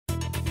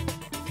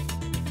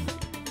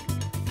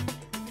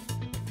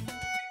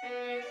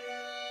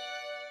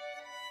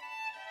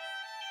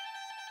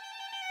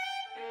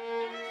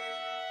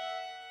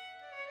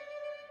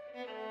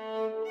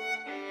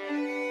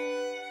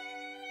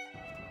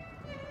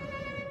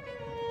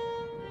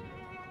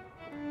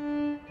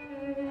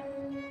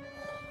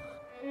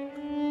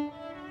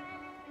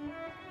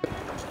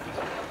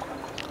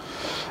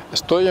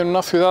Estoy en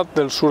una ciudad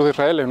del sur de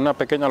Israel, en una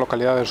pequeña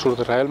localidad del sur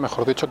de Israel,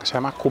 mejor dicho, que se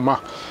llama Hamás.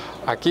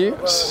 Aquí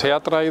se ha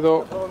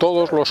traído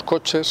todos los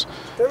coches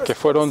que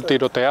fueron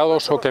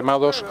tiroteados o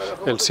quemados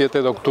el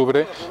 7 de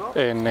octubre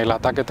en el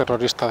ataque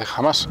terrorista de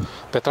Hamás.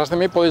 Detrás de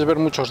mí podéis ver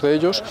muchos de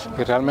ellos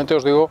y realmente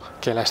os digo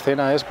que la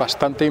escena es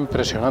bastante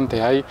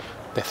impresionante. Hay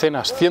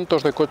decenas,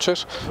 cientos de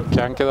coches que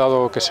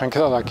se han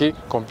quedado aquí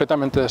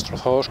completamente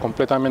destrozados,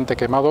 completamente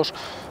quemados,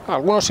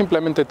 algunos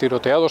simplemente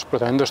tiroteados, pero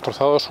también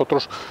destrozados,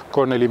 otros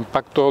con el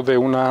impacto de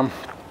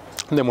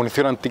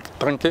munición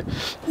antitranque.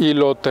 Y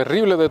lo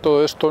terrible de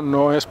todo esto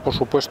no es, por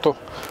supuesto,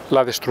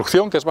 la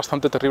destrucción, que es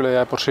bastante terrible ya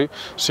de por sí,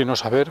 sino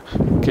saber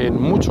que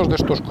en muchos de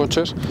estos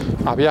coches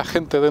había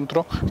gente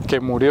dentro que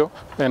murió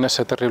en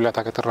ese terrible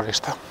ataque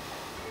terrorista.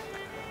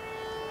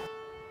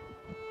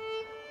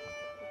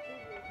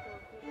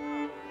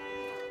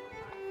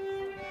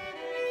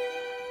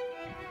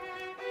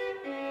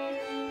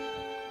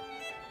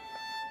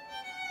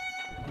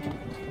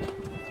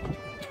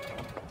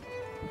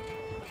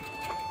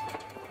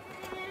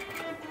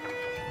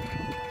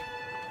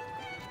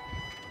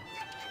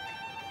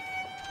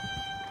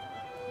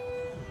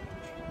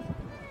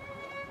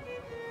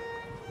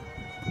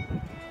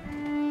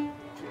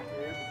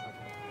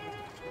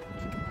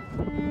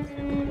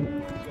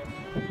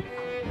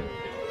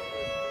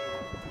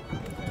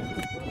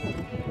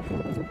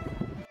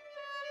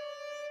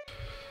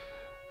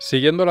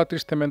 Siguiendo la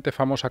tristemente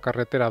famosa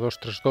carretera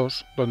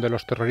 232, donde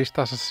los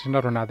terroristas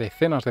asesinaron a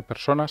decenas de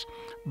personas,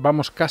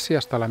 vamos casi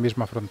hasta la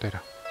misma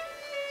frontera.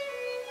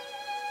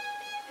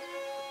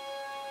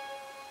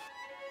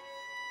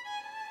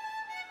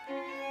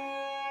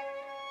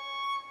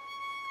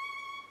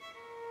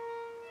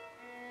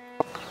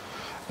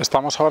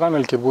 Estamos ahora en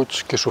el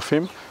kibutz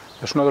Kisufim.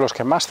 Es uno de los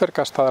que más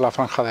cerca está de la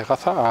franja de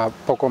Gaza, a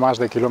poco más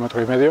de 1,5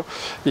 kilómetros,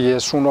 y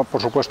es uno, por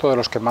supuesto, de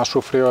los que más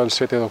sufrió el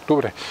 7 de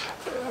octubre.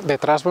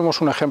 Detrás vemos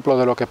un ejemplo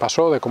de lo que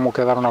pasó, de cómo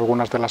quedaron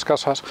algunas de las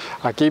casas.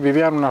 Aquí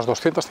vivían unas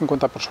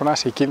 250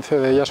 personas y 15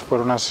 de ellas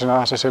fueron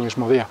asesinadas ese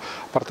mismo día.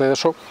 Aparte de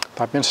eso,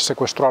 también se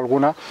secuestró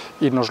alguna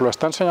y nos lo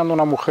está enseñando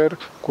una mujer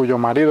cuyo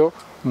marido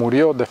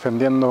murió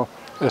defendiendo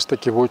este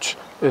kibutz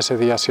ese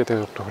día 7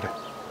 de octubre.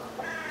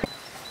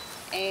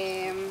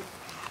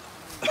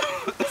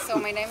 So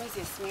my name is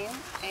Yasmin,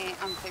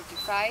 I'm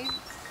 35.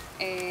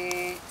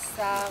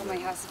 Sar, my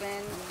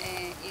husband,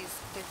 is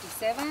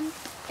 37.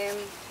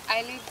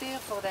 I lived there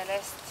for the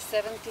last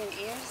 17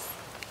 years.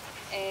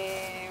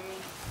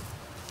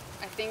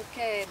 I think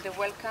the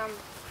welcome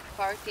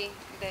party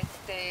that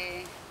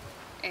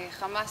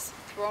Hamás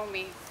threw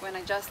me when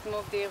I just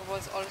moved here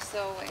was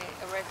also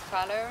a red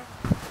color.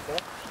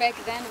 Back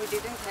then we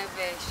didn't have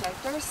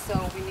shelters, so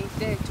we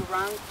needed to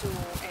run to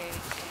a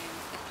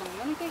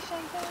community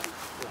shelter.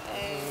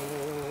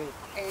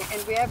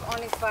 And we have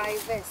only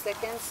 5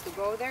 seconds to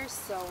go there,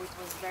 so it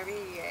was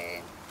very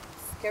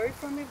scary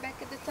for me back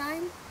at the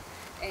time,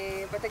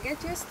 but I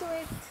get used to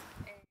it.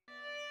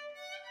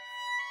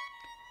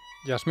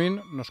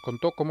 Yasmin nos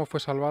contó cómo fue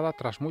salvada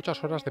tras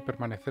muchas horas de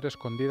permanecer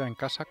escondida en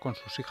casa con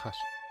sus hijas.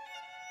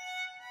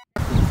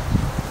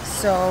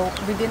 So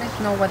we didn't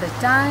know at the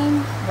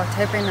time what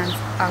happened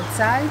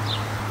outside,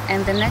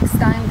 and the next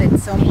time that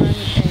someone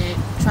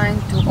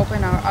trying to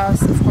open our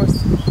house, of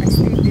course I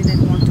still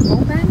didn't want to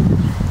open,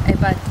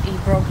 but he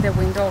broke the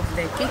window of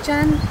the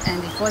kitchen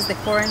and it was the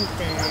current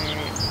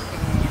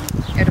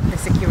out of the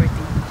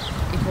security.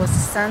 It was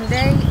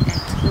Sunday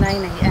at 9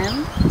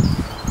 AM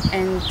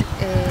and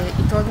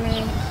he told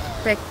me,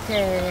 pack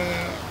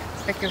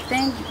your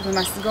thing, we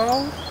must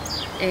go,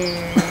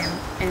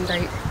 and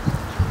I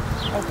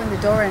opened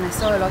the door and I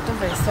saw a lot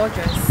of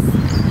soldiers.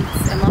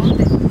 It's a amount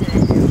that I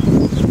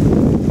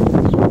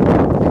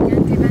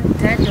can't even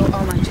tell you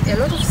how much. A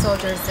lot of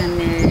soldiers, and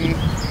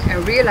I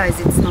realized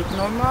it's not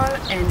normal.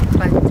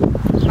 But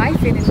my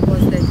feeling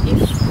was that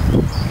if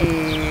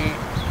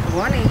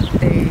Ronnie,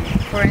 the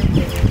current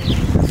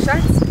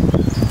shots,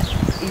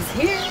 is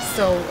here,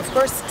 so of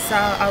course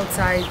saw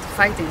outside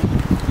fighting.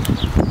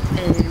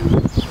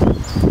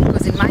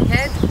 Because in my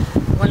head,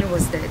 Ronnie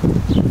was dead.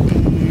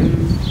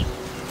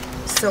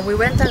 So we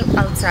went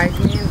outside,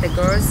 me and the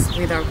girls,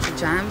 with our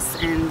pajamas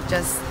and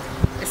just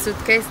a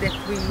suitcase that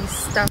we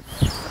stuffed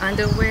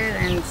underwear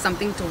and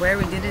something to wear.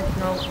 We didn't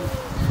know,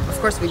 of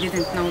course we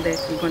didn't know that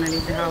we're gonna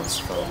leave the house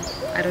for,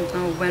 I don't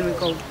know when we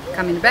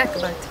coming back,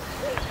 but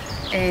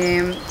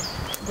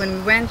when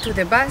we went to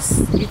the bus,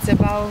 it's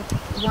about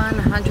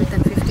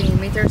 150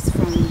 meters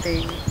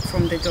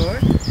from the door.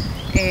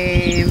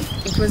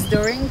 It was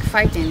during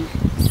fighting,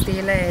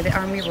 still the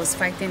army was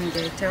fighting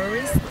the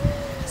terrorists.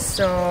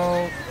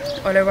 So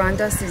all around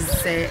us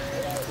is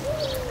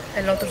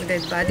a lot of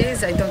dead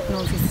bodies. I don't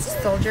know if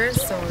it's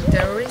soldiers or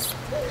terrorists,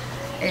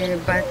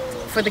 but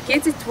for the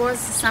kids it was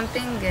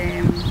something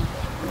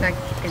like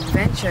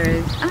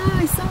adventure.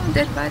 I saw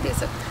dead bodies.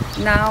 So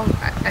now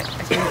I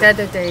can tell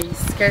that they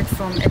scared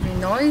from every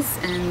noise,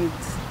 and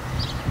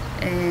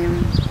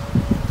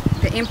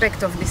the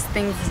impact of these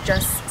things is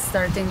just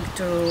starting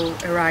to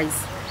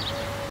arise.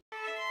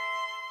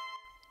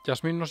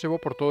 Yasmín nos llevó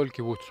por todo el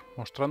kibutz,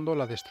 mostrando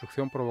la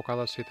destrucción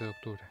provocada el 7 de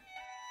octubre.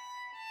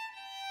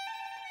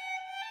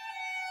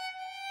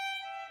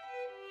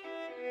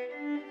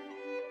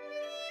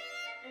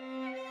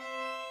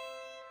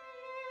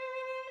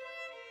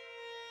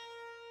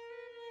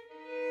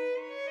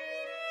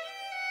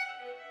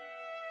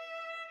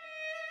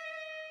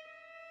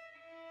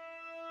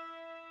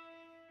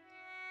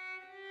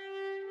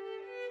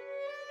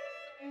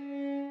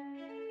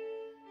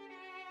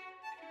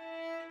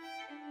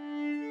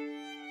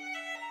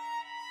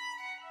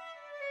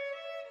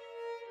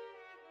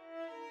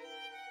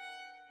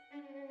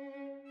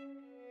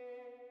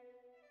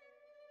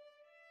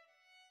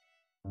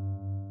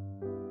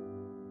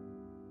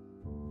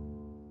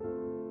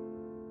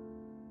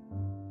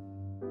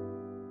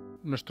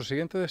 Nuestro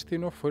siguiente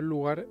destino fue el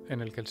lugar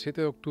en el que el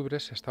 7 de octubre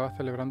se estaba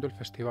celebrando el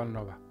Festival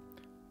Nova.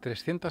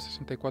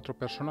 364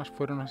 personas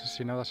fueron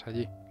asesinadas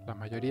allí, la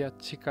mayoría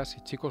chicas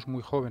y chicos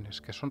muy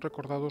jóvenes, que son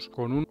recordados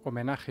con un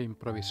homenaje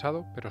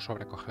improvisado pero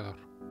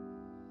sobrecogedor.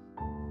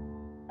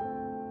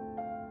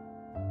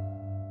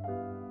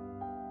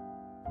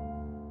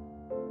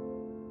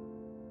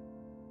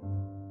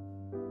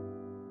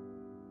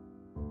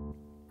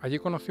 Allí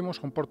conocimos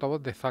a un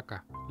portavoz de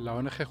Zaka, la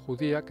ONG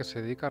judía que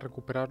se dedica a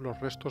recuperar los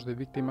restos de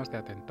víctimas de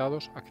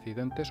atentados,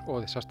 accidentes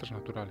o desastres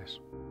naturales.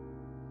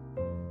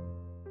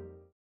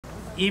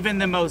 Even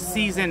the most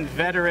seasoned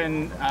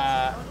veteran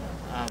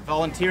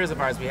volunteers of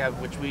ours,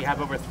 which we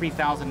have over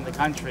 3,000 in the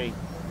country,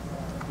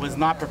 was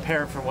not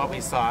prepared for what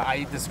we saw.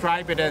 I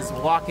describe it as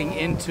walking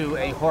into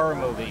a horror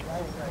movie.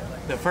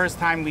 The first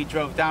time we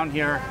drove down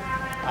here,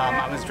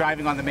 I was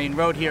driving on the main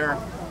road here,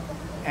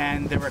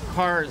 and there were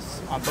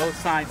cars on both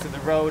sides of the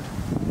road.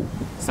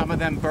 Some of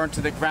them burnt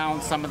to the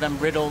ground, some of them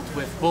riddled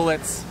with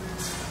bullets.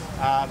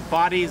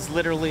 Bodies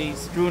literally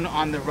strewn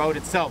on the road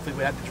itself.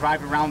 We had to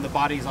drive around the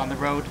bodies on the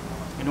road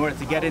in order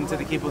to get into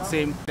the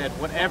kibbutzim. That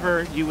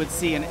whatever you would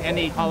see in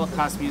any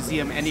Holocaust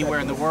museum anywhere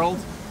in the world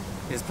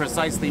is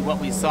precisely what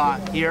we saw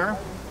here,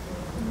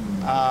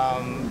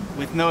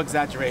 with no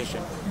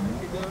exaggeration.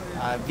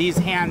 These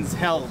hands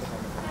held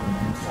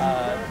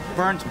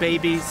burnt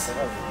babies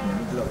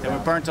that were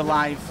burnt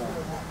alive.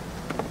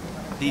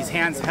 These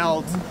hands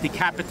held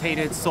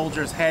decapitated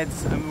soldiers'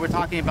 heads. I mean, we're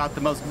talking about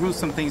the most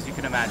gruesome things you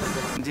can imagine.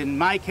 And in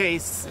my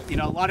case, you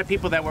know, a lot of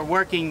people that were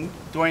working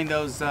during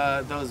those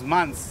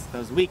months,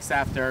 those weeks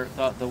after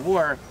the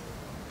war,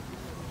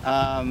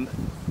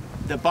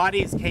 the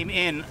bodies came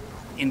in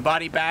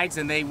body bags,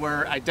 and they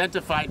were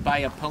identified by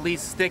a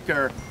police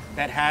sticker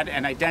that had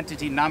an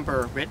identity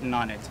number written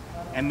on it.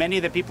 And many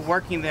of the people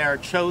working there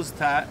chose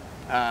to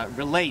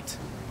relate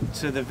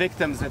to the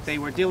victims that they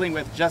were dealing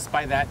with just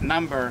by that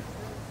number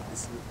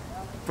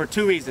for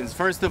two reasons.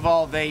 First of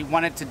all, they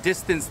wanted to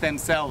distance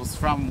themselves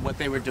from what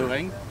they were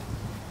doing.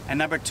 And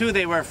number two,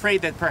 they were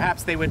afraid that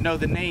perhaps they would know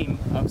the name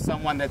of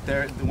someone that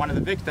they're one of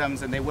the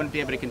victims, and they wouldn't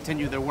be able to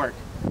continue their work.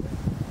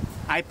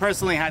 I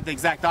personally had the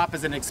exact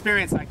opposite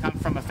experience. I come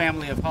from a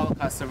family of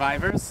Holocaust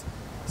survivors.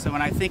 So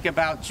when I think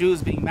about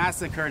Jews being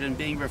massacred and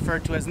being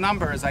referred to as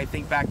numbers, I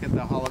think back to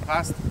the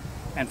Holocaust.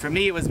 And for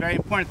me, it was very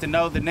important to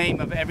know the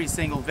name of every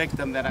single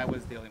victim that I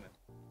was dealing with.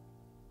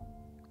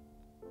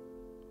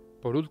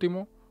 Por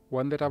último,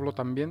 Wander habló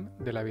también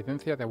de la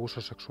evidencia de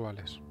abusos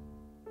sexuales.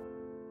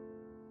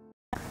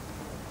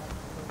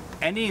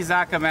 Any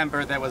Zaka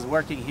member that was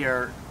working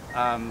here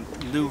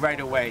knew right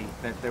away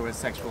that there was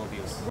sexual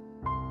abuse.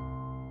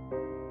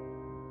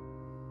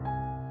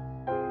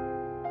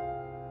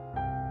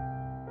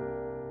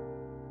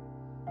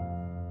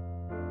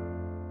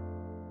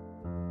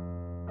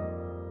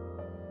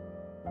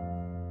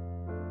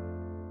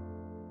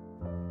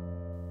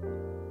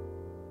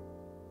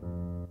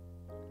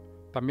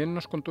 También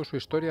nos contó su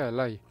historia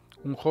Elai,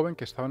 un joven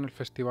que estaba en el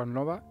Festival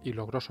Nova y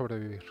logró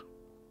sobrevivir.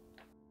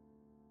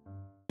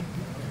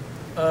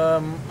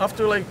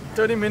 After like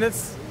 30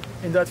 minutes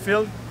in that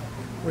field,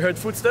 we heard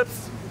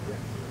footsteps.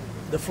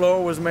 The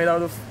floor was made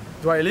out of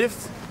dry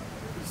leaves,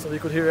 so we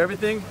could hear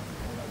everything.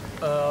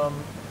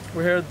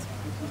 We heard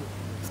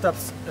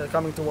steps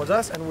coming towards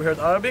us, and we heard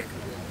Arabic.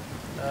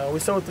 We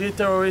saw 3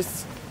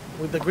 terrorists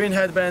with the green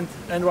headband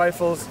and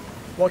rifles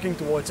walking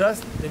towards us.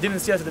 They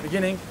didn't see us at the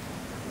beginning.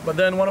 But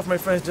then one of my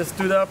friends just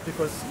stood up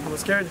because he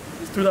was scared.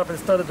 He stood up and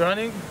started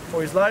running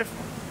for his life.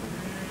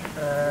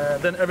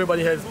 Then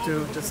everybody had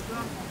to just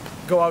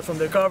go out from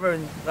their cover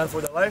and run for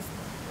their life.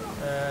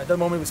 At that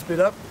moment we split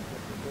up.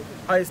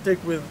 I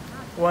stayed with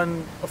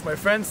one of my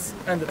friends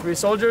and the 3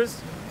 soldiers.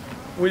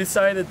 We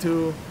decided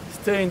to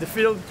stay in the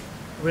field.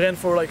 We ran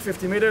for like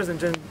 50 meters and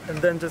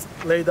then just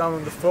lay down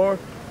on the floor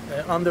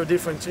under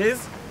different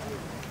trees.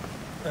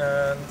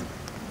 And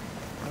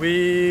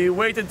we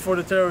waited for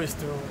the terrorists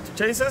to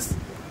chase us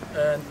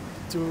and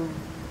to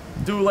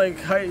do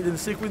like hide and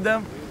seek with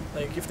them,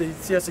 like if they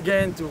see us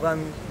again, to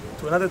run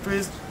to another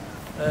trees,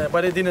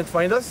 but they didn't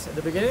find us at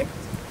the beginning.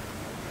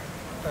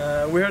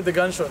 We heard the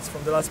gunshots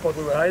from the last spot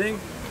we were hiding,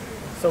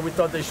 so we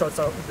thought they shot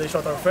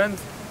our friend.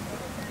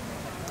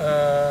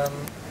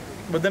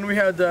 But then we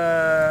had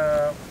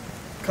a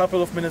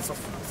couple of minutes of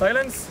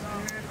silence,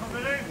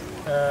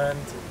 And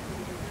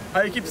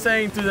I keep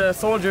saying to the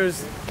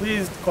soldiers,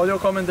 please call your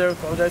commander,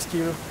 call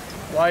rescue.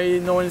 Why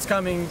no one is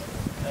coming?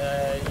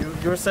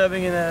 You're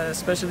serving in a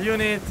special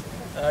unit.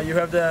 You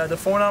have the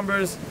phone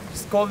numbers.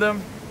 Just call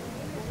them.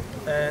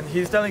 And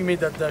he's telling me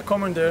that the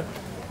commander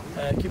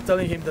keep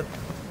telling him that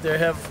they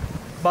have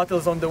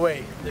battles on the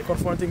way. They're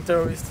confronting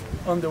terrorists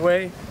on the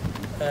way,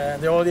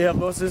 and they already have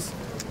losses.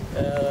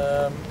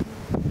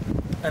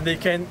 And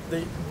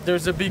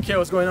there's a big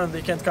chaos going on.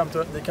 They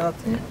cannot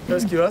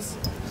rescue us.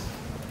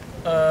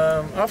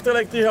 After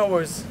like 3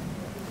 hours,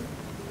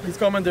 his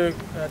commander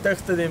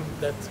texted him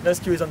that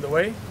rescue is on the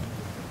way.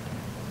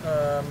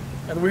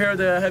 And we heard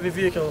a heavy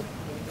vehicle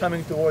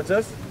coming towards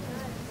us.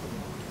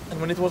 And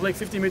when it was like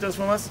 50 meters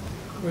from us,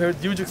 we heard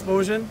huge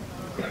explosion.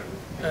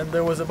 And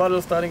there was a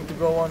battle starting to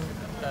go on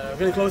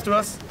really close to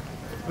us.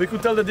 We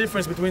could tell the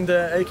difference between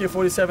the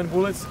AK-47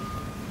 bullets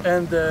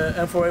and the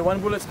M4A1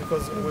 bullets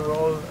because we were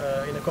all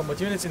in the combat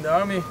units in the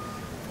army.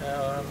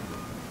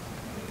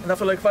 And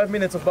after like 5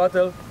 minutes of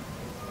battle,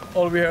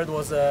 all we heard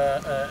was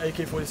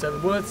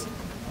AK-47 bullets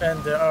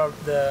and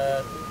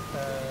the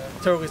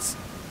terrorists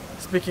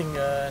speaking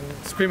and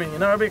screaming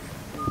in Arabic,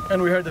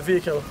 and we heard the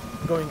vehicle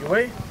going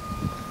away.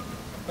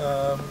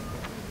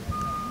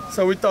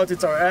 So we thought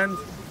it's our end.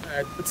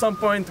 At some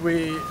point,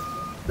 the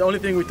only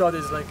thing we thought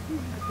is like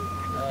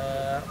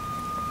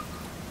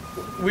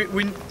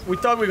we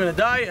thought we were gonna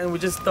die, and we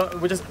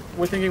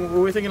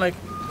were thinking like,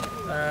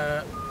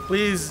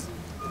 please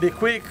be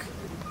quick,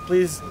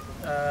 please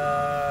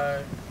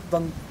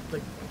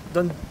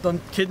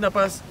don't kidnap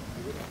us.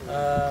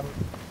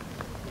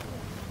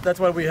 That's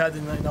what we had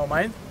in our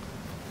mind.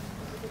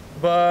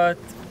 But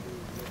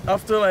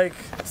after like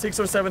 6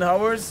 or 7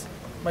 hours,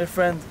 my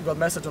friend got a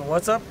message on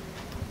WhatsApp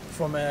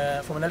from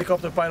an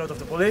helicopter pilot of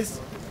the police.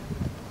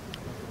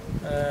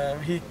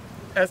 He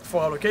asked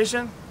for our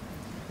location.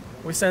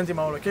 We sent him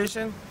our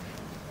location,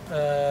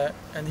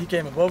 and he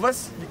came above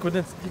us. He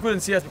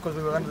couldn't see us because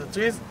we were under the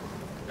trees,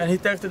 and he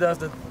texted us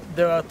that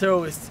there are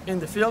terrorists in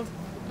the field,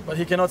 but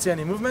he cannot see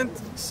any movement.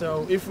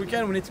 So if we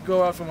can, we need to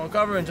go out from our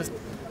cover and just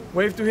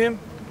wave to him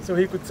so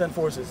he could send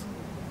forces.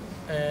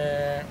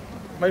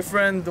 My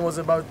friend was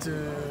about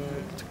to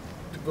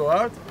go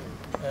out,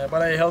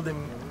 but I held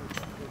him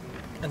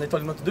and I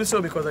told him not to do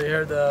so because I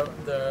heard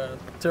the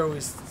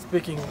terrorists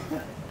speaking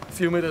a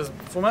few meters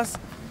from us.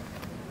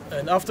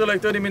 And after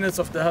like 30 minutes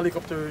of the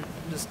helicopter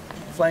just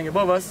flying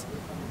above us,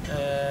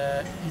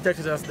 he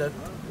texted us that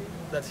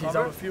he's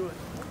out of fuel.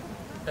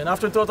 And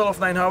after a total of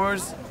 9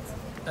 hours,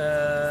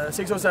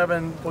 6 or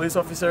 7 police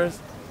officers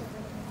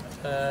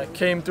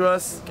came to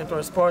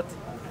our spot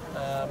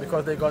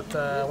because they got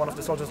one of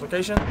the soldiers'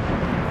 location.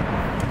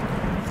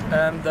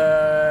 And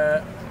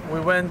we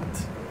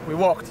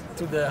walked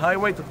to the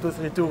highway, to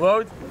 232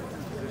 road.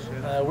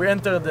 We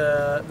entered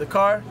the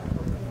car,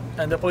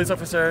 and the police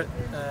officer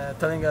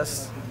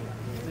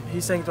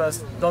he's saying to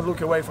us, don't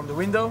look away from the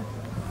window.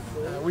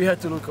 We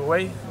had to look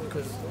away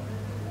because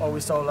all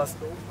we saw last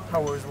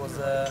hours was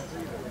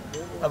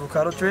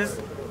avocado trees.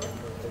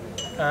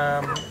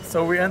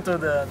 So we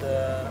entered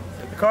the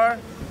car,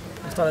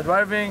 we started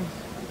driving,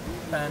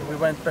 and we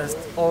went past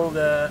all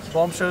the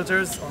bomb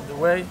shelters on the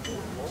way,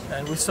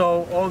 and we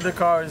saw all the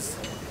cars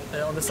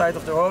on the side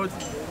of the road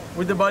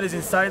with the bodies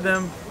inside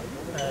them.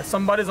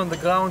 Some bodies on the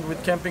ground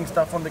with camping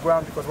stuff on the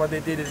ground because what they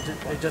did is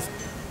they just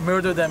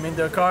murdered them in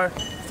their car,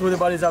 threw the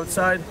bodies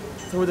outside,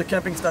 threw the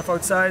camping stuff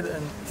outside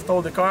and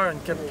stole the car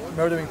and kept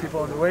murdering people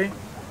on the way.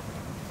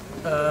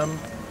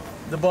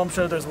 The bomb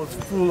shelters was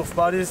full of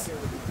bodies,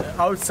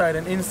 outside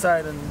and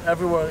inside and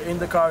everywhere in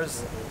the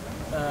cars.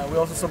 We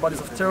also saw bodies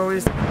of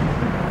terrorists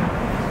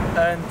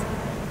and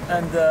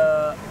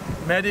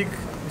medic.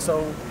 We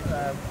saw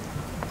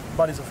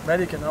bodies of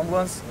medic and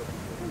ambulance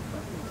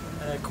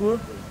crew.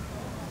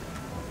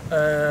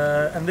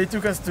 And they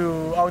took us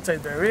to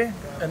outside Be'eri,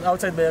 and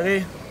outside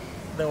Be'eri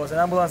there was an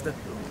ambulance that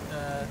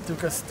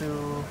took us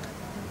to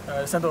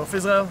the center of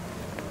Israel.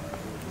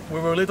 We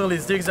were literally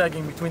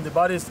zigzagging between the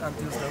bodies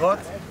until Sderot,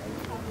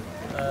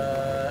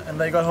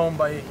 and I got home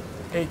by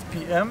 8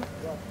 p.m.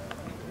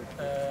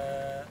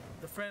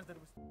 The friends that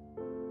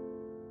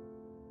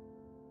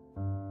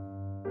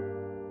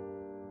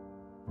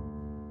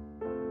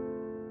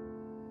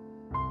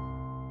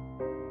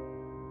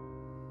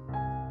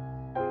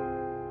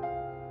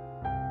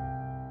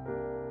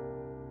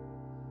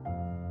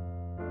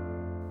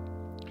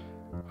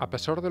A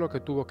pesar de lo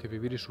que tuvo que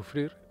vivir y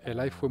sufrir,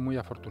 Elai fue muy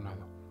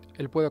afortunado.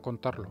 Él puede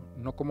contarlo,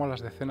 no como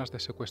las decenas de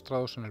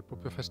secuestrados en el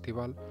propio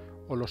festival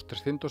o los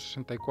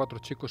 364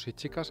 chicos y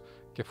chicas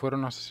que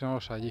fueron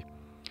asesinados allí,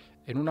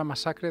 en una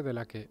masacre de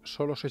la que,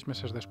 solo 6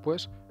 meses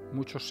después,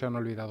 muchos se han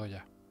olvidado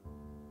ya.